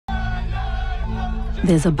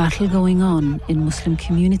There's a battle going on in Muslim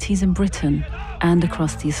communities in Britain and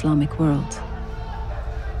across the Islamic world.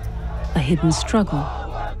 A hidden struggle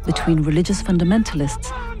between religious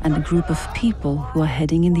fundamentalists and a group of people who are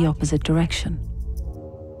heading in the opposite direction.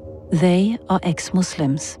 They are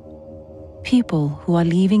ex-Muslims, people who are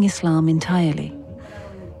leaving Islam entirely.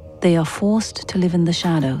 They are forced to live in the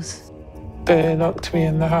shadows. They locked me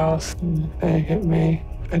in the house and they hit me.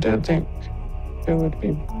 I don't think it would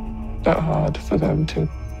be that hard for them to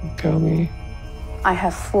kill me. I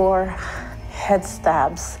have 4 head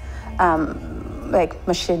stabs, like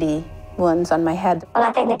machete wounds on my head. Well,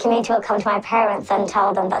 I think the community will come to my parents and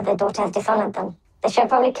tell them that their daughter has dishonored them. They should have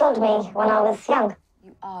probably killed me when I was young.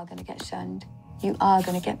 You are going to get shunned. You are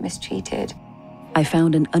going to get mistreated. I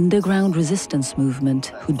found an underground resistance movement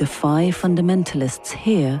who defy fundamentalists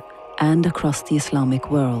here and across the Islamic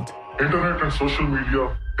world. Internet and social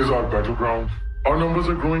media is our battleground. Our numbers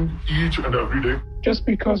are growing each and every day. Just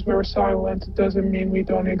because we're silent doesn't mean we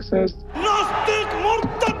don't exist.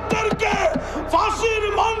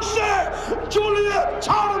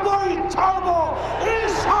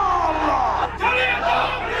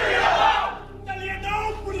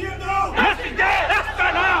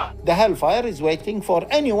 The hellfire is waiting for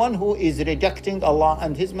anyone who is rejecting Allah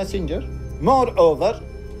and His Messenger. Moreover,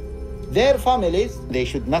 their families, they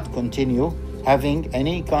should not continue having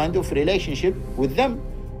any kind of relationship with them.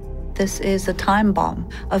 This is a time bomb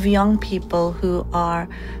of young people who are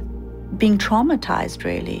being traumatized,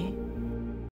 really.